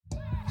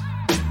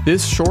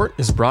This short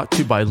is brought to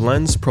you by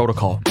Lens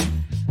Protocol.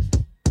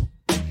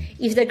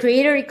 If the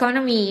creator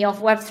economy of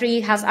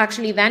Web3 has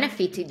actually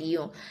benefited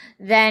you,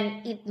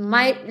 then it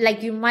might,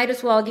 like, you might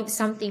as well give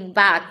something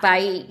back by,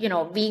 you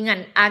know, being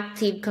an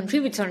active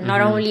contributor,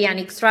 not only an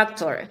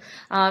extractor,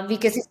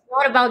 because it's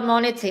not about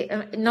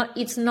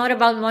it's not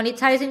about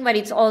monetizing, but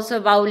it's also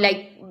about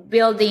like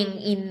building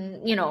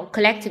in, you know,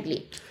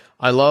 collectively.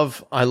 I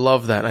love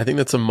that. I think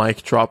that's a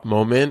mic drop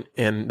moment,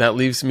 and that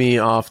leaves me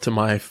off to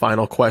my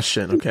final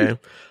question. Okay.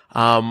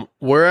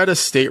 We're at a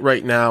state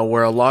right now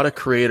where a lot of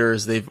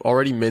creators, they've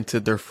already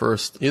minted their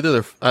first,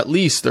 at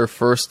least their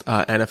first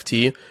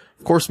NFT.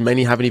 Of course,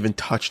 many haven't even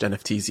touched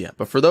NFTs yet,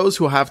 but for those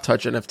who have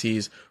touched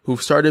NFTs,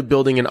 who've started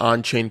building an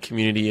on-chain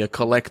community, a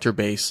collector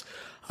base,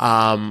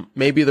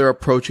 maybe they're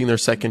approaching their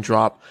second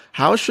drop.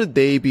 How should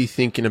they be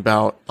thinking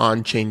about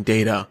on-chain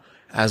data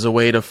as a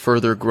way to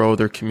further grow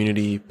their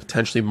community,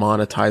 potentially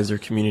monetize their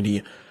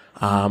community,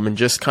 and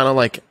just kind of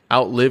like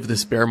outlive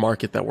this bear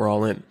market that we're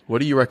all in?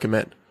 What do you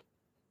recommend?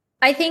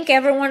 I think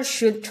everyone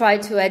should try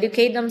to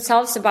educate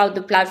themselves about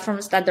the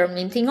platforms that they're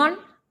minting on.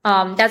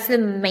 That's the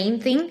main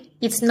thing.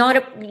 It's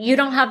not, you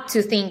don't have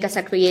to think as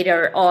a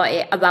creator or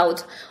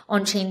about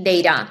on-chain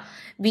data,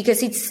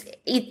 because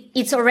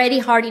it's already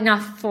hard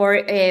enough for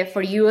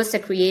you as a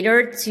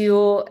creator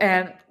to,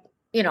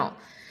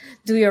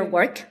 do your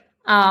work.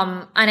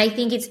 And I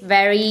think it's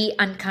very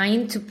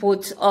unkind to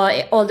put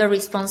all the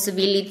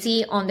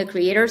responsibility on the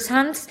creator's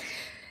hands.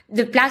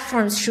 The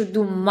platforms should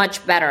do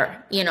much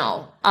better, you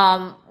know.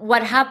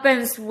 What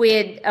happens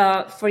with,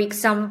 for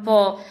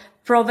example,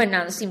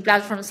 provenance in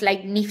platforms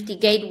like Nifty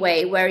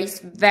Gateway, where it's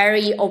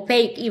very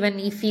opaque, even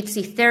if it's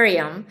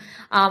Ethereum,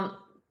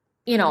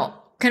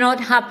 cannot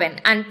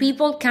happen. And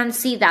people can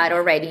see that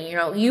already. You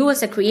know, you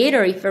as a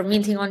creator, if you're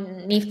minting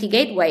on Nifty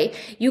Gateway,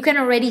 you can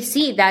already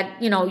see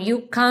that, you know,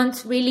 you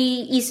can't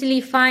really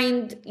easily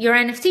find your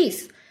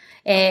NFTs.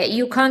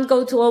 You can't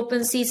go to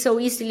OpenSea so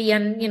easily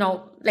and,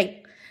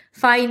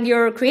 find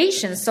your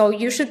creations. So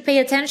you should pay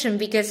attention,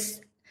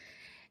 because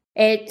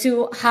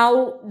to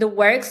how the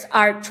works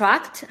are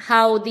tracked,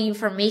 how the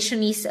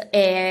information is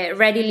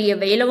readily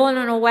available on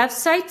a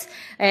website,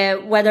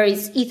 whether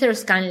it's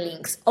Etherscan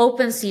links,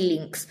 OpenSea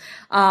links,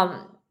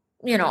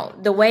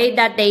 the way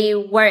that they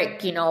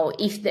work, you know,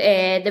 if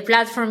the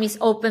platform is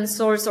open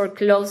source or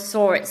closed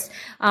source,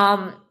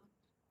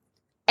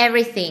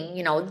 everything,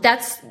 you know,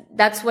 that's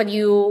what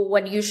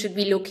you should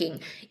be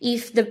looking.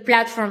 If the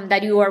platform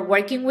that you are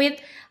working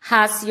with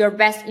has your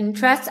best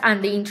interests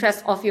and the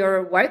interest of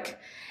your work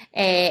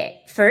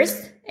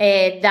first,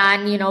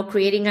 than, you know,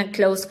 creating a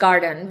closed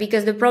garden,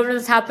 because the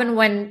problems happen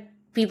when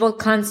people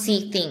can't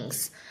see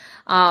things,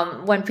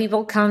 when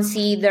people can't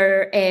see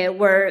their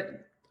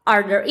where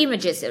are their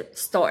images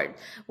stored,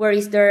 where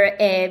is their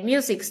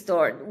music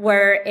stored,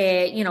 where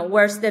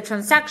where's the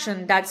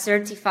transaction that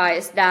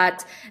certifies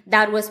that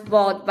was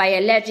bought by a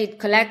legit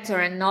collector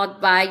and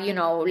not by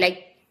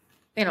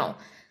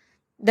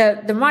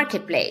the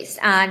marketplace,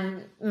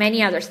 and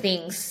many other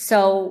things.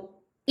 So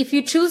if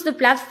you choose the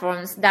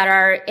platforms that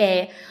are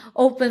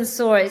open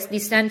source,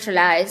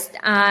 decentralized,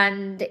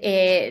 and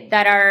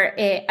that are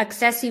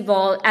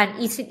accessible and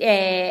easy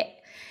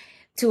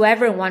to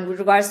everyone with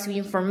regards to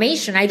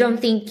information, I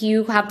don't think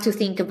you have to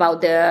think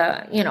about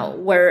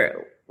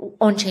where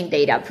on-chain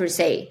data per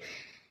se.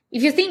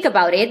 If you think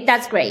about it,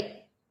 that's great,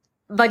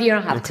 but you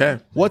don't have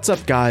to. What's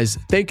up, guys?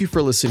 Thank you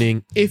for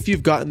listening. If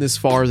you've gotten this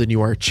far, then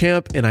you are a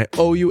champ, and I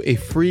owe you a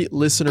free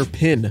listener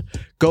pin.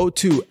 Go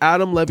to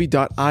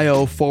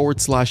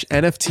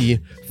adamlevy.io/NFT,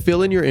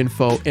 fill in your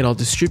info, and I'll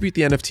distribute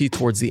the NFT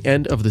towards the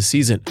end of the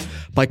season.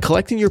 By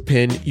collecting your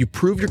pin, you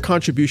prove your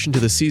contribution to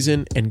the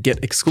season and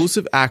get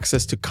exclusive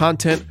access to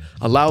content,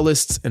 allow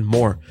lists, and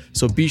more.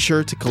 So be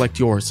sure to collect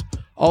yours.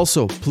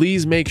 Also,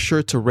 please make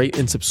sure to rate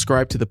and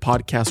subscribe to the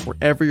podcast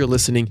wherever you're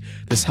listening.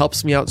 This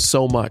helps me out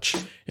so much.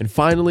 And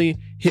finally,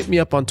 hit me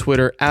up on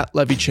Twitter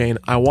 @LevyChain.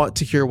 I want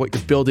to hear what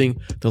you're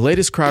building, the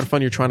latest crowdfund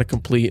you're trying to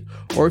complete,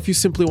 or if you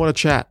simply want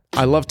to chat.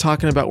 I love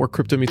talking about where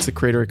crypto meets the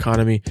creator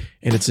economy,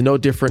 and it's no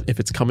different if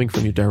it's coming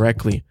from you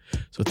directly.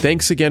 So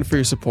thanks again for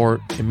your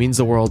support. It means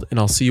the world, and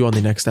I'll see you on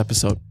the next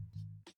episode.